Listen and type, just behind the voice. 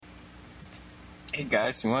Hey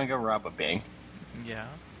guys, you want to go rob a bank? Yeah.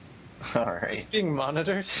 Alright. Is this being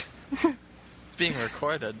monitored? It's being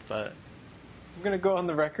recorded, but... I'm gonna go on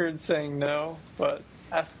the record saying no, but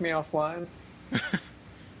ask me offline.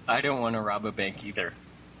 I don't want to rob a bank either.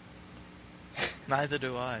 Neither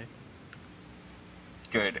do I.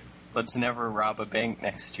 Good. Let's never rob a bank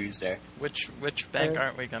next Tuesday. Which bank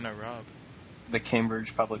aren't we gonna rob? The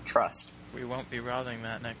Cambridge Public Trust. We won't be robbing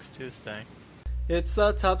that next Tuesday. It's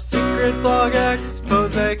the Top Secret Blog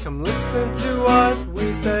Expose. Come listen to what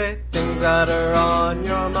we say. Things that are on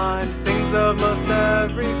your mind. Things of most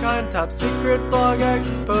every kind. Top Secret Blog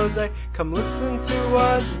Expose. Come listen to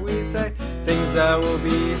what we say. Things that will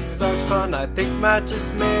be such fun. I think Matt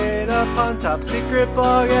just made a pun. Top Secret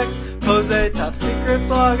Blog Expose. Top Secret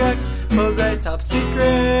Blog Expose. Top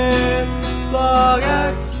Secret Blog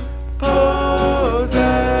Expose.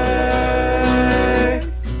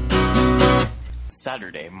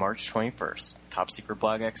 Saturday, March 21st. Top Secret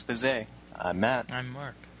Blog Expose. I'm Matt. I'm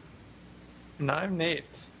Mark. And I'm Nate.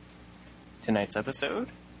 Tonight's episode,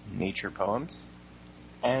 nature poems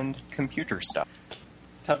and computer stuff.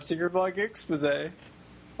 Top Secret Blog Expose.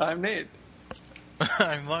 I'm Nate.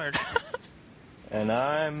 I'm Mark. And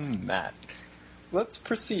I'm Matt. Let's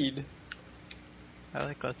proceed. I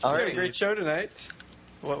like let's All We right. have a proceed. great show tonight.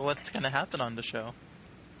 What's gonna happen on the show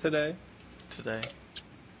Today. today?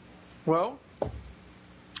 Well,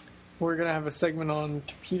 we're going to have a segment on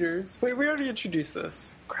computers. Wait, we already introduced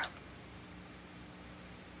this. Crap.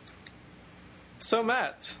 So,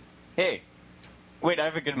 Matt. Hey, wait, I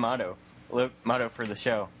have a good motto. Motto for the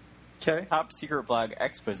show. Okay. Top Secret Blog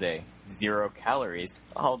Expose. 0 calories.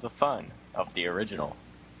 All the fun of the original.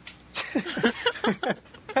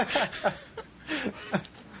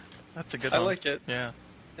 That's a good I one. like it. Yeah,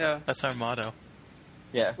 Yeah. that's our motto.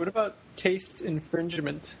 Yeah, What about taste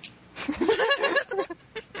infringement?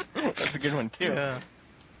 that's a good one too. Yeah.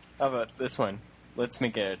 How about this one? Let's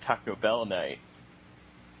make it a Taco Bell night.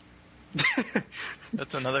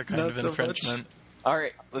 That's another kind Not of so much. infringement. All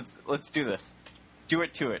right, let's do this. Do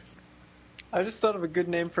it to it. I just thought of a good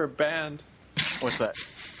name for a band. What's that?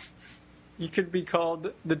 You could be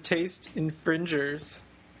called the Taste Infringers.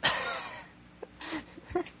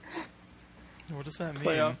 What does that mean?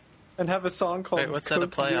 Play off. And have a song called Wait, what's that a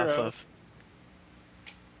Coke play off Zero. of?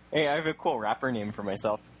 Hey, I have a cool rapper name for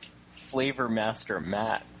myself. Flavor Master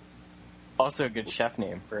Matt. Also a good chef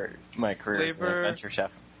name for my career as an Flavor- adventure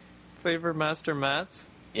chef. Flavor Master Matt.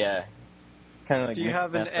 Yeah. Kind of like Do you mixed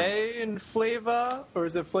have an master. A in flavor, or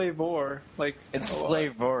is it flavor? Like It's O-R?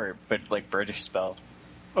 flavor, but like British spell.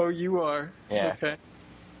 Oh, you are. Yeah. Okay.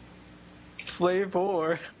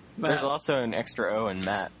 Flavor. Matt. There's also an extra O in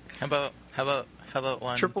Matt. How about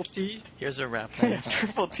one? Triple T. Here's a rap name.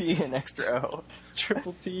 Triple T and extra O.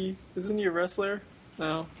 Triple T. Isn't he a wrestler?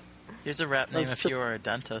 No. Here's a rap name That's if you were a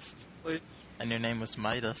dentist Wait. and your name was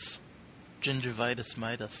Midas. Gingivitis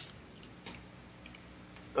Midas.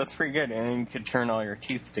 That's pretty good, and you could turn all your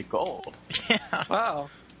teeth to gold. Yeah. Wow.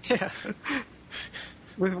 Yeah.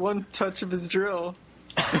 With one touch of his drill,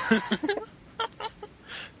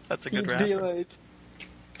 That's a he'd good be rapper. like,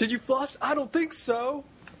 "Did you floss? I don't think so.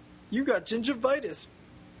 You got gingivitis,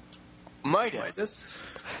 Midas. Midas."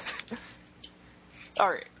 All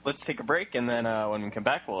right, let's take a break, and then when we come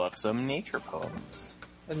back, we'll have some nature poems.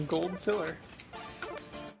 And gold filler.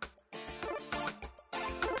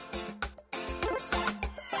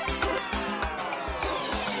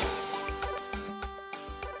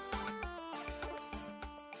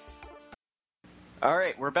 All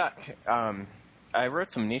right, we're back. I wrote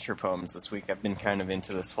some nature poems this week. I've been kind of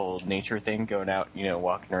into this whole nature thing, going out,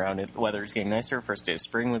 walking around. The weather's getting nicer. First day of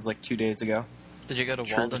spring was like 2 days ago. Did you go to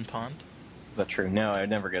True. Walden Pond? Is that true? No, I'd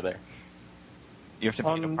never go there. You have to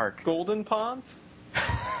pay to park. Golden Pond.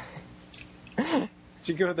 Did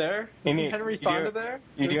you go there? You Isn't need- Henry you do- Fonda there?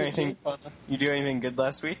 you Or do is it anything- Jane Fonda? You do anything good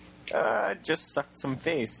last week? Just sucked some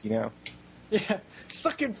face, Yeah.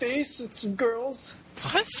 Sucking face with some girls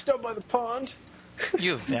What? down by the pond.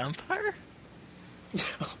 You a vampire?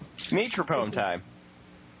 Nature poem time.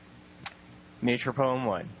 Nature poem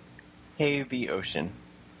 1. Hey the ocean.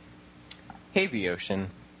 Hey the ocean,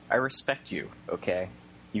 I respect you, okay?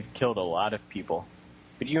 You've killed a lot of people.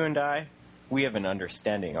 But you and I, we have an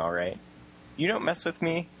understanding, alright? You don't mess with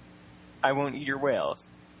me, I won't eat your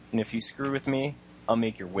whales. And if you screw with me, I'll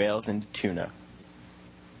make your whales into tuna.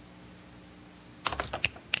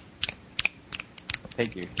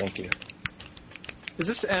 Thank you, thank you. Is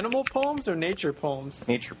this animal poems or nature poems?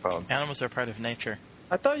 Nature poems. Animals are part of nature.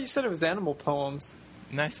 I thought you said it was animal poems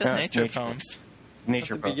No, I said No, it's nature nature. poems.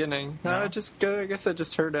 Nature at the poems. beginning. No. I guess I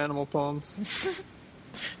just heard animal poems.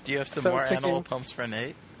 Do you have some So I more was animal thinking- poems for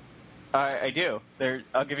Nate? I do.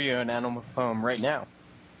 I'll give you an animal poem right now.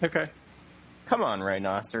 Okay. Come on,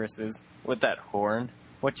 rhinoceroses, with that horn.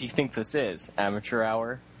 What do you think this is? Amateur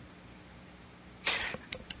hour?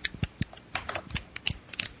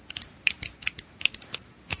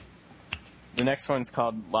 The next one's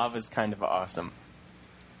called Lava's Kind of Awesome.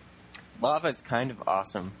 Lava's kind of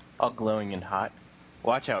awesome, all glowing and hot.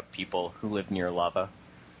 Watch out, people who live near lava.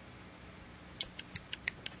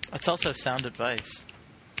 That's also sound advice.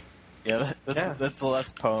 Yeah, that's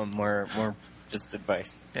less poem, more just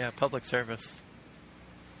advice. Yeah, public service.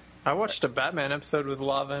 I watched a Batman episode with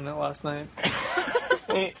lava in it last night.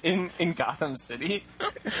 in Gotham City?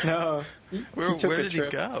 No. Where took a did he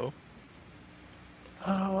trip. go?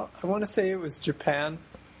 I want to say it was Japan.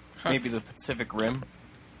 Maybe the Pacific Rim?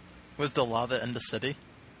 Was the lava in the city?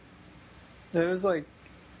 It was like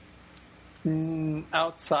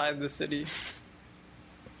outside the city.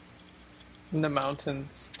 In the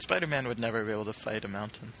mountains. Spider-Man would never be able to fight a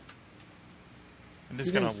mountain. I'm just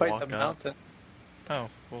He gonna didn't fight walk the up. mountain. Oh,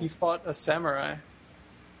 well, He fought a samurai.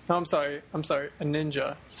 No, I'm sorry, a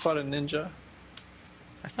ninja. He fought a ninja.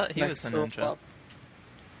 I thought he Next was a to ninja.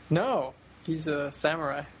 No, he's a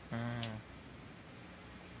samurai. Oh.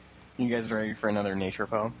 You guys ready for another nature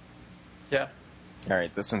poem? Yeah.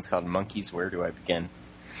 Alright, this one's called Monkeys, Where Do I Begin?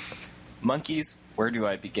 Monkeys, where do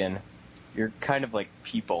I begin? You're kind of like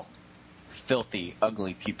people. Filthy,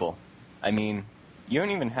 ugly people. I mean, you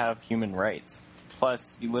don't even have human rights.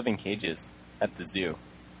 Plus, you live in cages at the zoo.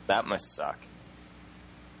 That must suck.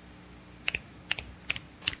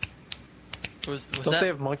 Was Don't that? they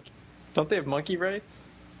have monkey? Don't they have monkey rights?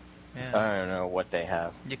 Yeah. I don't know what they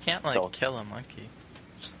have. You can't like Filth. kill a monkey.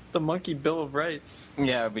 Just the Monkey Bill of Rights.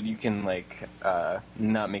 Yeah, but you can, like,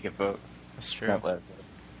 not make it vote. That's true. Not let it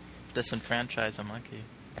Disenfranchise a monkey.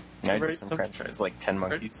 vote. I Right, disenfranchise like 10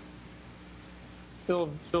 monkeys.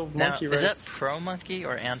 Bill of Now, Monkey is Rights. that pro-monkey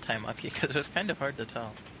or anti-monkey? Because it's kind of hard to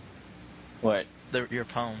tell. What? Your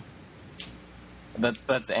poem.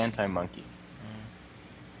 That's anti-monkey.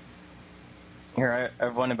 Here, I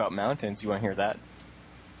have one about mountains. You want to hear that?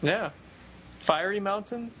 Yeah. Fiery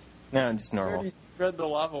mountains? No, just I normal. already read the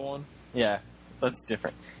lava one. Yeah, that's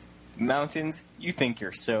different. Mountains, you think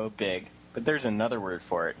you're so big, but there's another word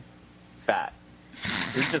for it. Fat.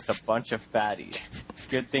 You're just a bunch of fatties.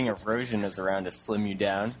 Good thing erosion is around to slim you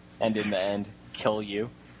down, and in the end, kill you.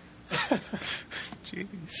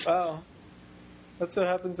 Jeez. Wow. That's what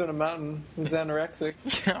happens in a mountain. It's anorexic.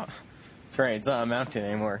 Yeah. That's right, it's not a mountain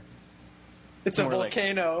anymore. It's a more like-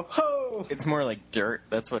 volcano. Ho! It's more like dirt.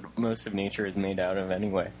 That's what most of nature is made out of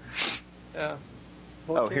anyway. Yeah.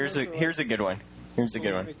 Oh, here's a good one. Here's a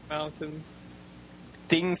good one. Volcanic mountains.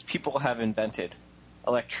 Things people have invented.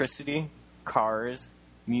 Electricity, cars,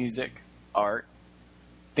 music, art.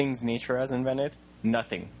 Things nature has invented.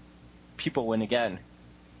 Nothing. People win again.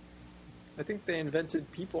 I think they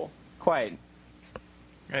invented people. Quiet.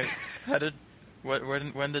 Right.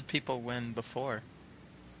 When did people win before?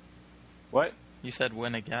 What? You said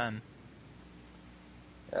win again.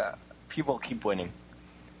 People keep winning.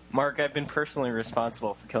 Mark, I've been personally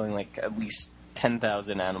responsible for killing like at least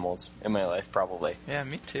 10,000 animals in my life, probably. Yeah,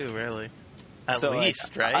 me too, really. At So, like,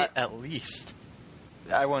 least, right? At least.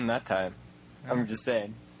 I won that time. I'm just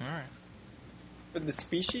saying. Alright. But the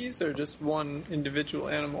species or just one individual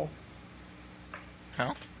animal?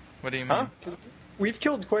 Huh? What do you mean? Huh? 'Cause we've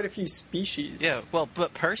killed quite a few species. Yeah, well,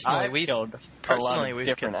 but personally, I've we've killed a lot personally, of we've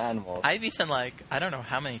different killed- animals. I've eaten like I don't know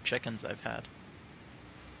how many chickens I've had.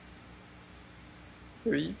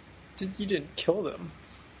 You didn't kill them.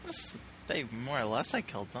 They more or less I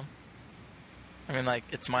killed them. I mean, like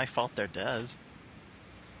it's my fault they're dead.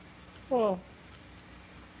 Well,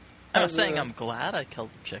 I'm not As saying a- I'm glad I killed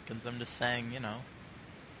the chickens. I'm just saying, Isn't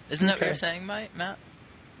that what Okay. you're saying, Matt?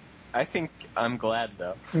 I think I'm glad,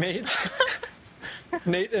 though. Nate.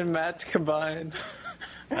 Nate and Matt combined.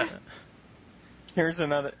 Here's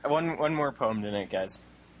another one more poem tonight, guys.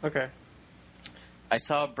 Okay. I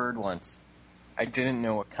saw a bird once. I didn't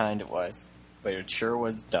know what kind it was, but it sure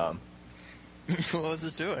was dumb. What was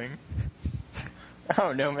it doing?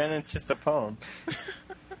 Oh no, man, it's just a poem.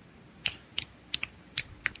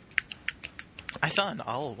 I saw an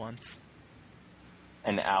owl once.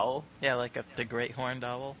 An owl? Yeah, like the great horned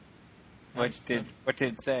owl. What did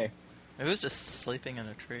it say? It was just sleeping in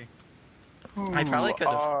a tree. Who I probably could've-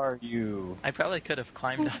 are you? I probably could have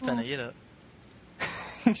climbed up and ate it.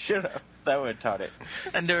 You should have. That would have taught it.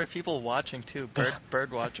 And there were people watching too,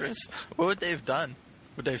 bird watchers. What would they have done?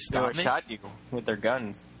 Would they have They would stopped have me? shot you with their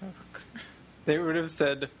guns. They would have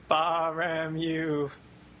said, "Bah-ram you."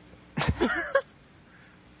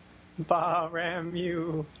 "Bah-ram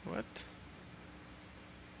you." What?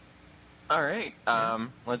 All right.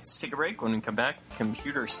 Let's take a break. When we come back,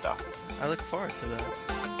 computer stuff. I look forward to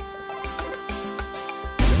that.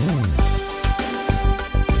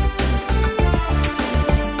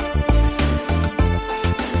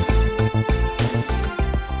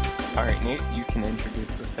 All right, Nate, you can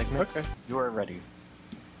introduce the segment. Okay. You are ready.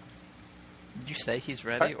 Did you say he's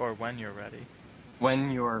ready or when you're ready? When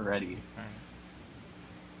you're ready. All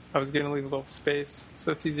right. I was going to leave a little space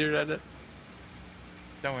so it's easier to edit.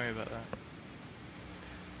 Don't worry about that.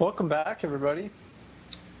 Welcome back, everybody.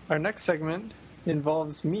 Our next segment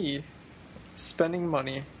involves me spending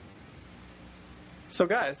money. So,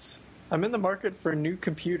 guys, I'm in the market for a new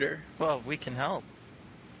computer, Well, we can help.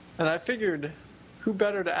 and I figured who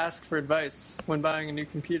better to ask for advice when buying a new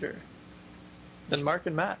computer than Mark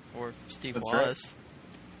and Matt. Or Steve That's Wallace.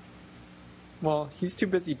 Well, he's too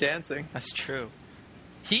busy dancing. That's true.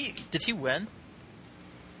 Did he win?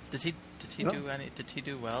 Did he No. Did he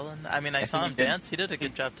do well? And I mean, I saw think him he did. dance. He did a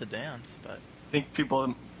good job to dance, but I think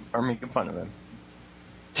people are making fun of him.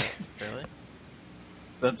 really,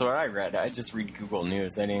 That's what I read. I just read Google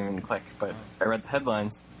News. I didn't even click, but I read the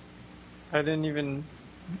headlines. I didn't even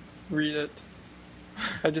read it.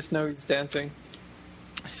 I just know he's dancing.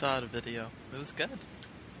 I saw a video. It was good.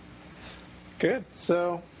 Good.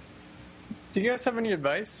 So, do you guys have any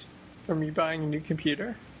advice for me buying a new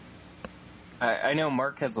computer? I know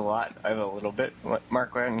Mark has a lot. I have a little bit.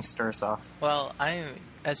 Mark, why don't you start us off? Well,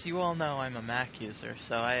 as you all know, I'm a Mac user,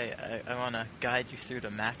 so I want to guide you through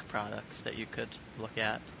the Mac products that you could look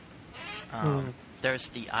at. There's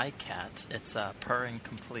the iCat. It's purring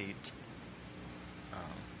complete.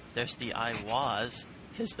 There's the iWaz.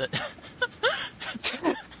 His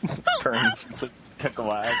Turn. It took a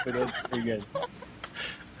while, but that's pretty good.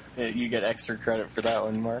 Yeah, you get extra credit for that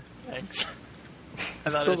one, Mark. Thanks. I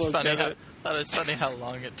thought Still it was don't funny. get it. Thought it was funny how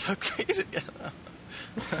long it took me to get out.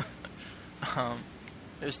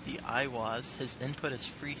 There's the iWaz. His input is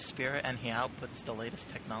free spirit, and he outputs the latest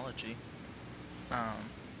technology.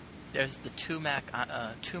 There's the 2Mac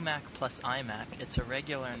plus iMac. It's a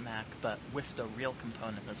regular Mac, but with the real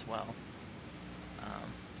component as well.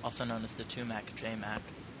 Also known as the 2Mac JMac.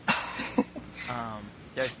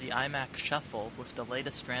 There's the iMac Shuffle with the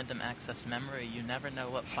latest random access memory. You never know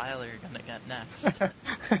what file you're going to get next.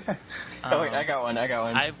 Oh, wait, I got one. I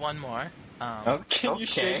have one more. Can you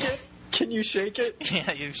shake it? Can you shake it?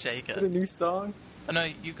 Yeah, you shake Get a it. new song? Oh, no,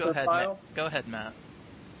 you go The ahead, file? Matt. Go ahead, Matt.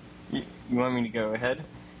 You want me to go ahead?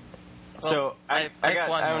 Well, So I I've got.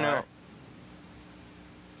 one I don't more. know.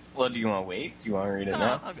 Well, do you want to wait? Do you want to read it No,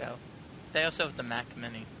 now? I'll go. They also have the Mac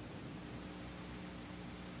Mini.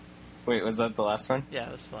 Wait, was that the last one? Yeah,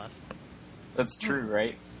 that's the last one. That's true,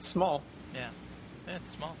 right? It's small. Yeah. Yeah,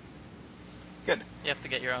 it's small. Good. You have to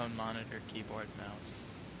get your own monitor, keyboard,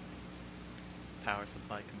 mouse, power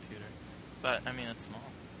supply, computer. But, I mean, it's small.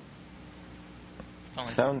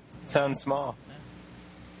 It's only... Sounds small. Yeah.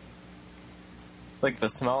 Like the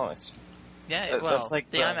smallest. Yeah, well, that's like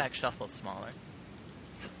the the- iMac Shuffle's smaller.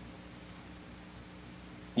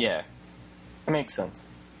 Yeah. It makes sense.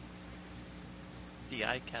 The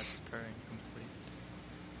iCat's purring complete.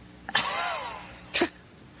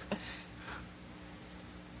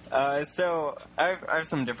 So I have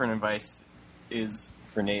some different advice. Is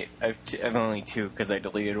for Nate. I've only two because I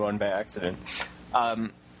deleted one by accident. My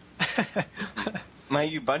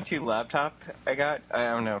Ubuntu laptop I got. I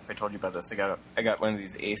don't know if I told you about this. I got one of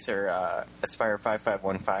these Acer Aspire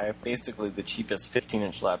 5515. Basically the cheapest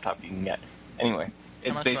 15-inch laptop you can get. Anyway,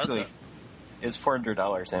 it's much basically was it's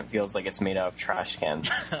 $400 and it feels like it's made out of trash cans.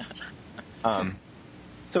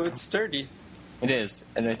 So it's sturdy. It is,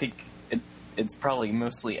 and I think it's probably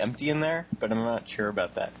mostly empty in there, but I'm not sure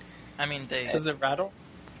about that. I mean, Does it rattle?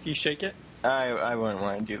 If you shake it? I wouldn't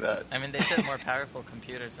want to do that. they fit more powerful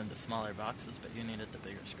computers into smaller boxes, but you needed the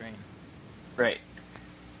bigger screen. Right.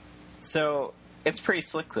 So it's pretty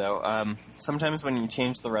slick though. Sometimes when you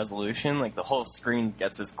change the resolution, like the whole screen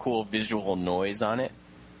gets this cool visual noise on it,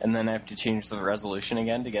 and then I have to change the resolution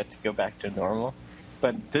again to go back to normal.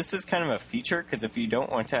 But this is kind of a feature because if you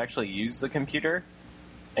don't want to actually use the computer,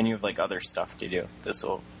 and you have like other stuff to do, this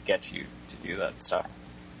will get you to do that stuff.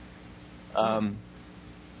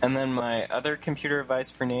 And then my other computer advice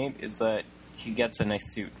for Nate is that he gets a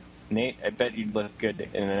nice suit. Nate, I bet you'd look good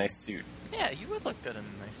in a nice suit. Yeah, you would look good in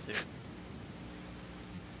a nice suit.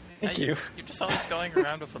 Thank you. You're just always going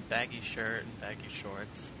around with a baggy shirt and baggy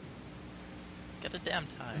shorts. Get a damn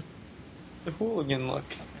tie. The hooligan look.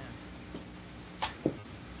 Yeah.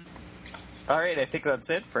 All right, I think that's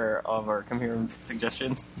it for all of our computer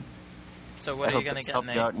suggestions. So what I are you hope going this to get, helped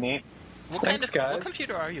Nate? you out, Nate. What Thanks, What guys.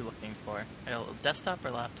 computer are you looking for? A desktop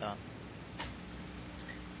or laptop?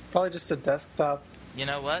 Probably just a desktop. You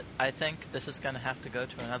know what? I think this is going to have to go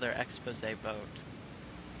to another expose vote.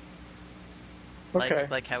 Okay.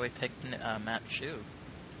 Like how we picked Matt's shoe.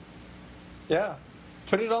 Yeah.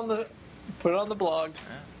 Put it on the blog.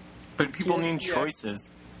 Yeah. But people Yes, need yeah.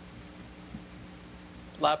 choices.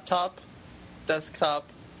 Laptop, desktop,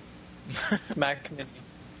 Mac Mini.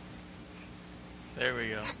 There we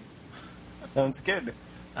go. Sounds good.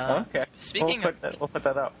 Uh, Okay. Speaking We'll put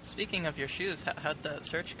that up. Speaking of your shoes, how'd that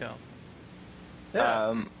search go?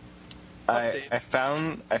 Yeah. I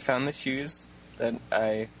found the shoes that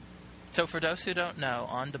I. So for those who don't know,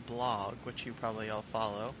 on the blog, which you probably all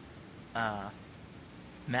follow,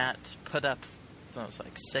 Matt put up those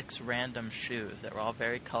like 6 random shoes that were all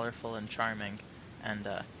very colorful and charming, and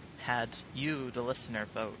had you, the listener,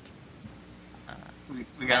 vote.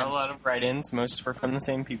 We got a lot of write-ins. Most were from the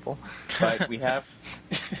same people, but we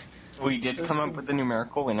did come up with a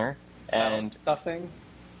numerical winner, and Stuffing.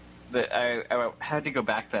 I had to go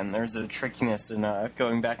back then. There's a trickiness in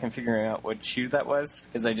going back and figuring out what shoe that was,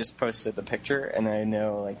 because I just posted the picture and I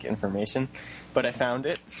know like information. But I found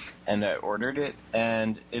it and I ordered it,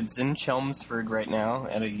 and it's in Chelmsford right now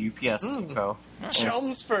at a UPS depot.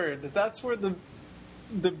 Chelmsford. That's where the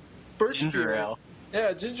birch Ginger beer- ale.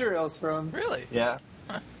 Yeah, ginger ale's from. Really? Yeah.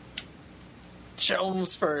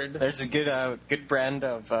 Chelmsford. There's a good brand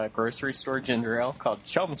of grocery store ginger ale called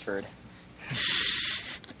Chelmsford.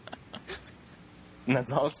 And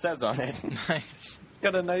that's all it says on it. Nice.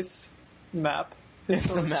 Got a nice map.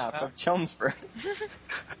 It's a map of Chelmsford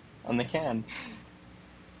on the can.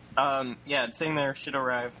 Yeah, it's saying there should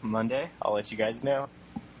arrive Monday. I'll let you guys know.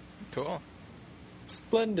 Cool.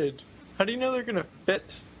 Splendid. How do you know they're gonna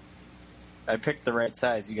fit? I picked the right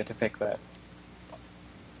size. You get to pick that.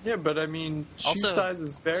 Yeah, but I mean, shoe Also-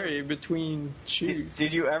 sizes vary between shoes.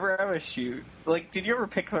 Did you ever have a shoe? Like, did you ever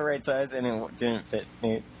pick the right size and it didn't fit,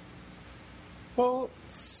 Nate? Well,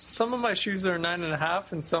 some of my shoes are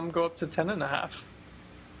 9.5, and some go up to 10.5.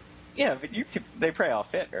 Yeah, but they probably all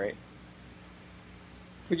fit, right?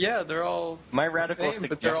 But yeah, they're all My the radical same,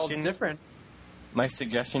 but they're all suggestion- different. My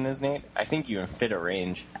suggestion is, Nate, I think you can fit a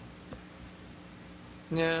range.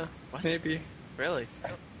 Yeah, What? maybe. Really?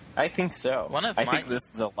 I think so. I think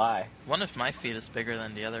this is a lie. One of my feet is bigger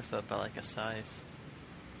than the other foot by like a size.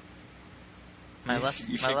 My You left's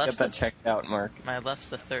should my get left's that checked out, Mark. my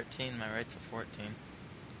left's a 13, my right's a 14.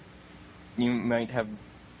 You might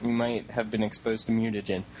have been exposed to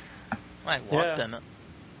mutagen. I walked Yeah. in it.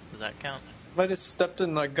 Does that count? Might have stepped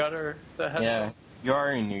in the gutter that has Yeah, you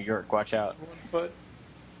are in New York. Watch out. 1 foot.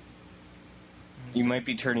 You might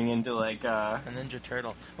be turning into like A Ninja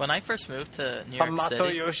Turtle. When I first moved to New York Hamato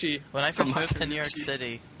City, Yoshi. when I first moved to Hamato New York Yoshi.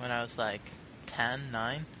 City when I was like 10,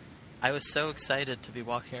 9, I was so excited to be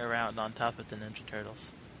walking around on top of the Ninja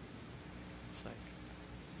Turtles. It's like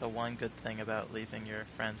the one good thing about leaving your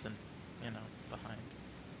friends and behind.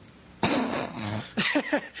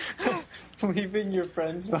 Leaving your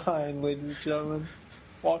friends behind, ladies and gentlemen.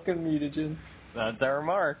 Walking mutagen. that's our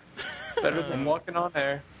Mark. Better than walking on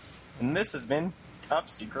air. And this has been Top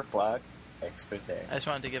Secret Blog Expose. I just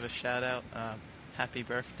wanted to give a shout out, happy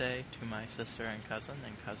birthday to my sister and cousin.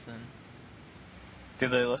 Do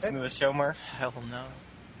they listen to the show, Mark? Hell no.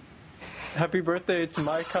 Happy birthday to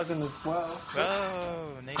my cousin as well. Oh,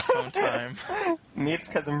 Nate's home time. Nate's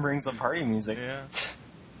cousin brings the party music. Yeah.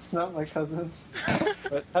 It's not my cousin.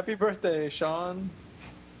 But happy birthday, Sean.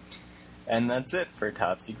 And that's it for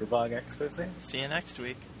Top Secret Blog Expose. See you next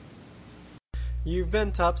week. You've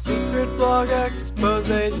been Top Secret Blog Expose.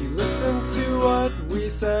 You listened to what we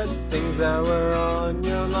said. Things that were on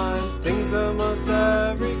your mind. Things of most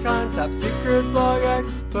every kind. Top Secret Blog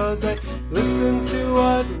Expose. Listen to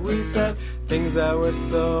what we said. Things that were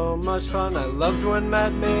so much fun. I loved when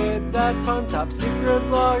Matt made that pun. Top Secret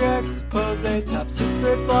Blog Expose. Top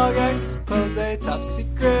Secret Blog Expose. Top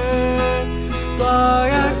Secret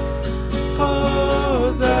Blog Expose.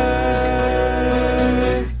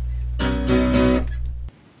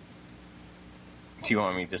 Do you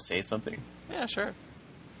want me to say something? Yeah, sure.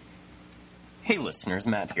 Hey listeners,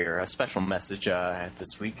 Matt here. A special message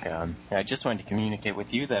this week. I just wanted to communicate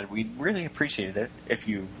with you that we'd really appreciate it if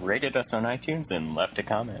you rated us on iTunes and left a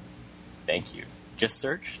comment. Thank you. Just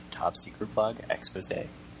search Top Secret Blog Expose.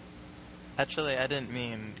 Actually, I didn't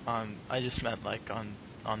mean on. I just meant like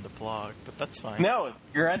on the blog, but that's fine. No,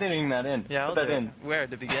 you're editing that in. Yeah, I'll Put that do it. in. Where?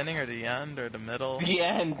 The beginning or the end or the middle? The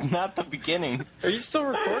end, not the beginning. Are you still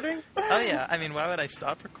recording? Oh yeah. I mean, why would I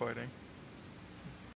stop recording?